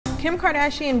Kim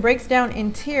Kardashian breaks down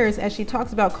in tears as she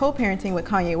talks about co-parenting with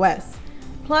Kanye West.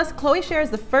 Plus, Khloe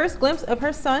shares the first glimpse of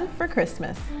her son for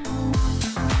Christmas.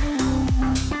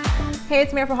 Hey,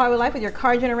 it's Amira for Hollywood Life with your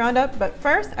Kylie Jenner roundup. But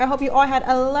first, I hope you all had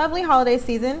a lovely holiday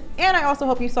season, and I also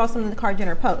hope you saw some of the Kylie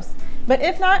Jenner posts. But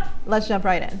if not, let's jump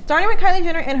right in. Starting with Kylie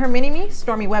Jenner and her mini-me,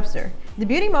 Stormi Webster. The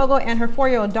beauty mogul and her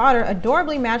 4-year-old daughter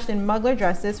adorably matched in mugler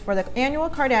dresses for the annual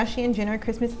Kardashian-Jenner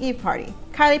Christmas Eve party.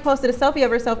 Kylie posted a selfie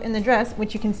of herself in the dress,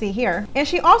 which you can see here. And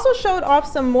she also showed off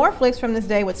some more flicks from this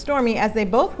day with Stormi as they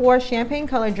both wore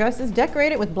champagne-colored dresses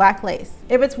decorated with black lace.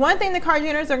 If it's one thing the Kylie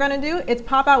Jenners are gonna do, it's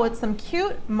pop out with some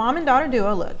cute mom and daughter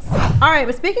duo looks. Alright,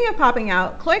 but speaking of popping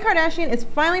out, Khloe Kardashian is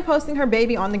finally posting her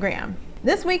baby on the gram.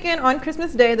 This weekend on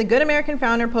Christmas Day, the Good American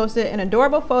founder posted an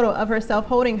adorable photo of herself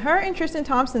holding her and Tristan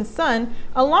Thompson's son,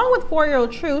 along with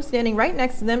 4-year-old True standing right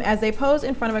next to them as they posed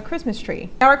in front of a Christmas tree.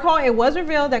 Now recall, it was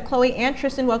revealed that Khloe and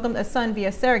Tristan welcomed a son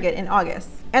via surrogate in August.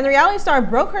 And the reality star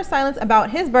broke her silence about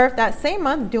his birth that same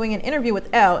month doing an interview with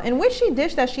Elle, in which she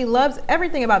dished that she loves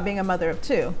everything about being a mother of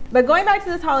 2. But going back to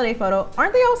this holiday photo,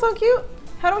 aren't they all so cute?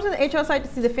 Head over to the HL site to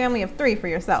see the family of 3 for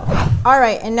yourself.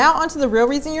 Alright, and now on to the real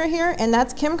reason you're here, and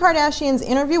that's Kim Kardashian's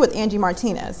interview with Angie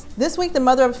Martinez. This week, the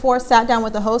mother of 4 sat down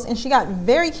with the host, and she got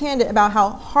very candid about how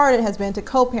hard it has been to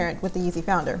co-parent with the Yeezy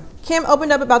founder. Kim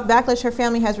opened up about the backlash her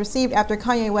family has received after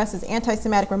Kanye West's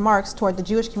anti-Semitic remarks toward the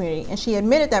Jewish community, and she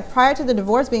admitted that prior to the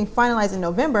divorce being finalized in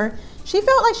November, she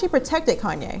felt like she protected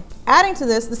Kanye. Adding to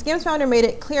this, the Skims founder made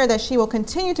it clear that she will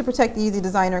continue to protect the Yeezy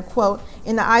designer, quote,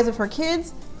 in the eyes of her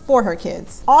kids, for her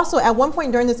kids. Also, at one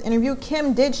point during this interview,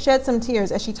 Kim did shed some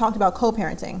tears as she talked about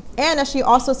co-parenting. And as she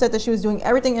also said that she was doing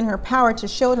everything in her power to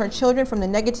shield her children from the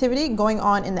negativity going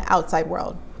on in the outside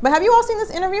world. But have you all seen this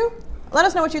interview? Let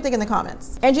us know what you think in the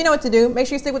comments. And you know what to do. Make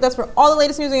sure you stick with us for all the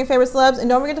latest news on your favorite celebs. And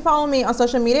don't forget to follow me on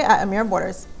social media at Amira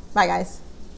Borders. Bye guys.